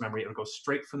enter host memory. It will go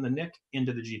straight from the NIC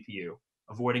into the GPU,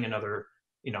 avoiding another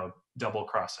double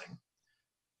crossing.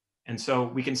 And so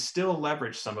we can still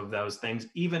leverage some of those things,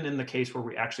 even in the case where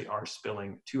we actually are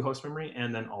spilling to host memory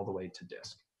and then all the way to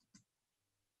disk.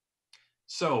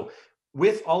 So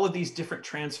with all of these different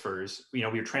transfers,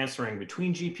 we're transferring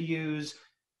between GPUs,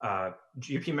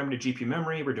 GPU memory to GPU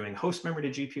memory. We're doing host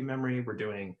memory to GPU memory. We're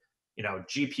doing,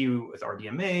 GPU with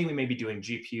RDMA. We may be doing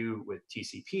GPU with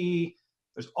TCP.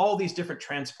 There's all these different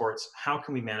transports. How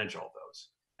can we manage all those?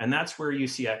 And that's where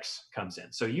UCX comes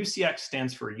in. So UCX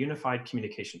stands for Unified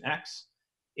Communication X.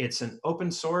 It's an open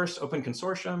source, open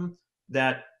consortium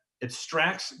that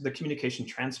abstracts the communication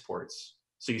transports.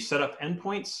 So you set up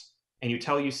endpoints and you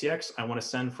tell UCX, I want to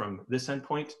send from this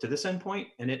endpoint to this endpoint,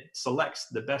 and it selects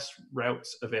the best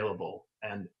routes available.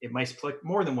 And it might select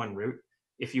more than one route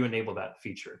if you enable that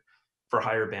feature for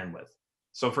higher bandwidth.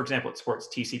 So for example, it supports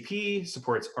TCP,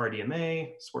 supports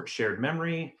RDMA, supports shared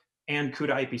memory, and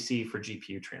CUDA IPC for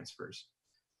GPU transfers.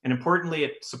 And importantly,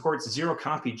 it supports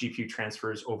zero-copy GPU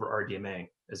transfers over RDMA,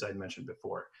 as I mentioned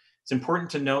before. It's important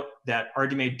to note that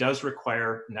RDMA does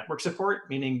require network support,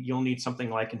 meaning you'll need something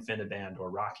like InfiniBand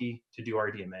or Rocky to do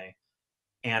RDMA.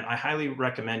 And I highly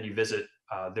recommend you visit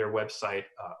their website,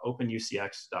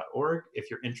 openucx.org, if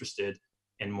you're interested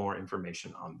in more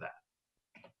information on that.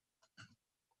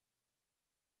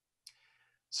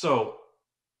 So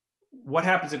what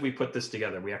happens if we put this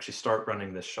together? We actually start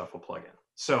running this shuffle plugin.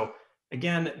 So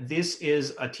again, this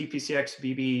is a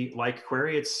TPCX-BB-like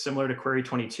query. It's similar to query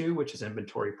 22, which is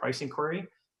inventory pricing query.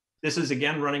 This is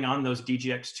again running on those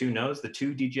DGX2 nodes, the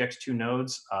two DGX2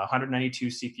 nodes, 192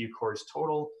 CPU cores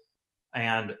total.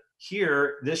 And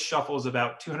here, this shuffles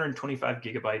about 225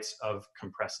 gigabytes of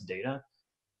compressed data.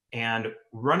 And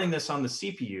running this on the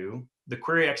CPU, the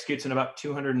query executes in about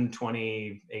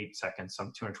 228 seconds,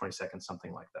 220 seconds,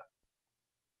 something like that.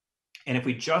 And if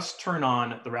we just turn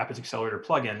on the Rapids Accelerator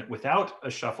plugin without a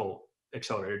shuffle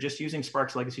accelerator, just using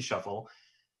Spark's legacy shuffle,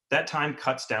 that time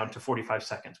cuts down to 45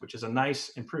 seconds, which is a nice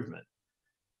improvement.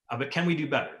 But can we do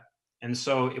better? And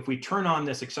so if we turn on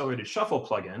this accelerated shuffle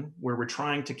plugin, where we're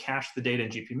trying to cache the data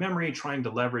in GPU memory, trying to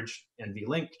leverage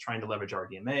NVLink, trying to leverage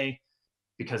RDMA,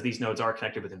 because these nodes are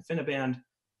connected with InfiniBand,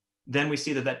 then we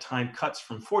see that that time cuts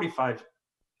from 45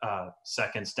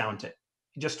 seconds down to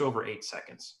just over 8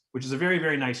 seconds, which is a very,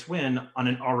 very nice win on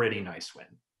an already nice win,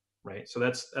 right? So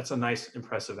that's a nice,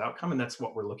 impressive outcome, and that's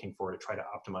what we're looking for to try to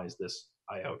optimize this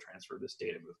I/O transfer, this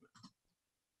data movement.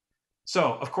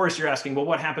 So of course you're asking, well,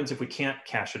 what happens if we can't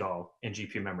cache it all in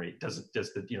GPU memory?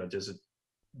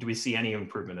 Do we see any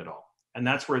improvement at all? And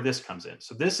that's where this comes in.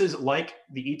 So this is like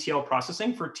the ETL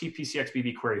processing for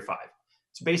TPCX-BB Query 5.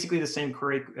 It's basically the same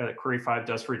query Query 5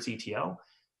 does for its ETL.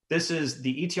 This is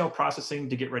the ETL processing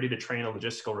to get ready to train a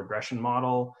logistical regression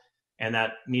model. And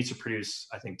that needs to produce,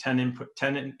 I think, 10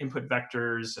 input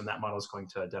vectors. And that model is going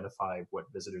to identify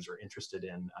what visitors are interested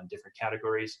in on different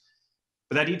categories.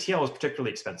 But that ETL is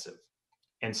particularly expensive.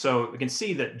 And so we can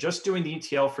see that just doing the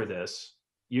ETL for this,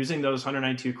 using those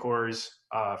 192 cores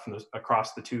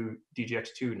across the two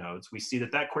DGX2 nodes, we see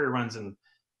that that query runs in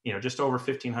just over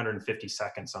 1,550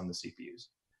 seconds on the CPUs.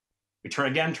 We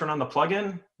turn on the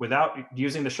plugin without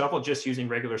using the shuffle, just using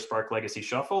regular Spark legacy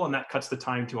shuffle, and that cuts the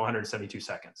time to 172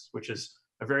 seconds, which is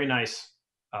a very nice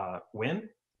win.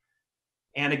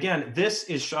 And again, this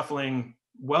is shuffling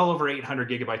well over 800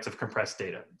 gigabytes of compressed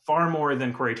data, far more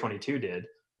than Query 22 did.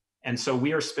 And so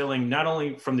we are spilling not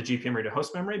only from the GPU memory to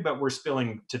host memory, but we're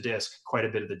spilling to disk quite a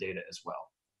bit of the data as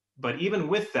well. But even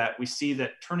with that, we see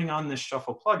that turning on this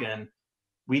shuffle plugin,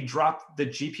 we dropped the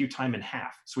GPU time in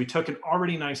half. So we took an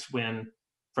already nice win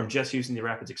from just using the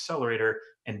Rapids accelerator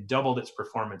and doubled its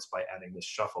performance by adding this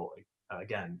shuffle,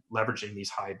 again, leveraging these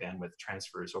high bandwidth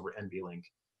transfers over NVLink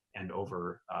and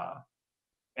over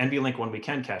NVLink when we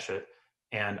can cache it,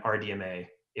 and RDMA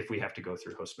if we have to go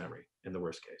through host memory in the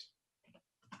worst case.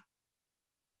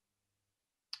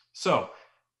 So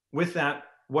with that,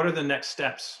 what are the next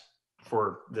steps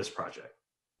for this project?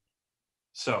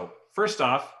 So first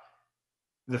off,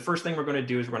 the first thing we're going to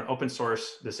do is we're going to open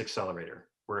source this accelerator.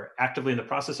 We're actively in the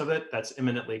process of it. That's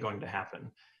imminently going to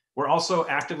happen. We're also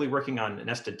actively working on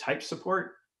nested type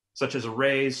support, such as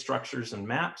arrays, structures, and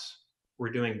maps.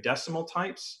 We're doing decimal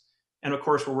types. And of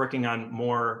course, we're working on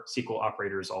more SQL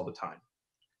operators all the time.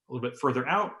 A little bit further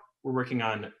out, we're working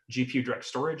on GPU direct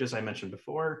storage, as I mentioned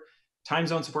before, time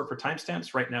zone support for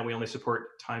timestamps. Right now, we only support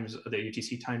the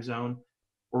UTC time zone.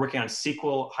 We're working on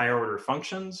SQL higher order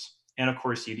functions, and of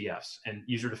course, UDFs and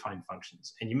user-defined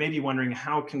functions. And you may be wondering,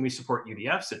 how can we support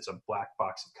UDFs? It's a black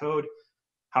box of code.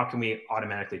 How can we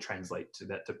automatically translate to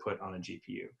that to put on a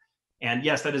GPU? And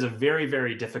yes, that is a very,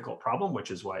 very difficult problem,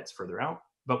 which is why it's further out.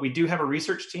 But we do have a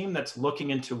research team that's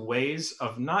looking into ways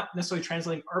of not necessarily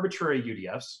translating arbitrary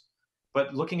UDFs,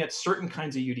 but looking at certain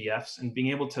kinds of UDFs and being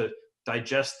able to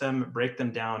digest them, break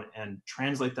them down, and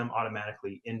translate them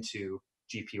automatically into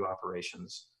GPU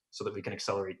operations so that we can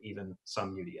accelerate even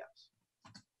some UDFs.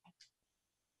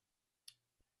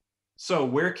 So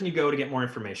where can you go to get more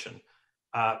information?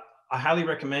 I highly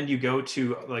recommend you go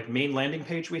to like main landing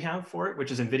page we have for it,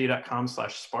 which is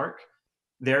nvidia.com/spark.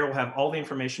 There we'll have all the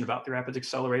information about the Rapids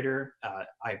Accelerator.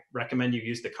 I recommend you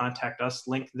use the Contact Us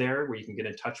link there where you can get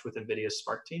in touch with NVIDIA's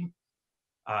Spark team.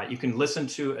 You can listen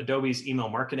to Adobe's email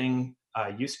marketing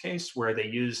use case where they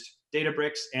used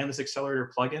Databricks and this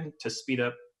accelerator plugin to speed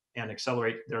up and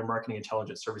accelerate their marketing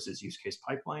intelligence services use case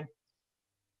pipeline.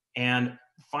 And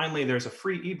finally, there's a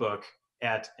free ebook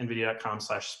at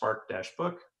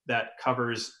nvidia.com/spark-book that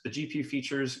covers the GPU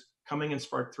features coming in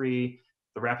Spark 3,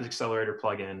 the Rapids Accelerator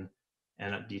plugin,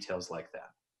 and details like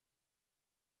that.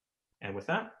 And with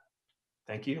that,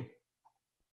 thank you.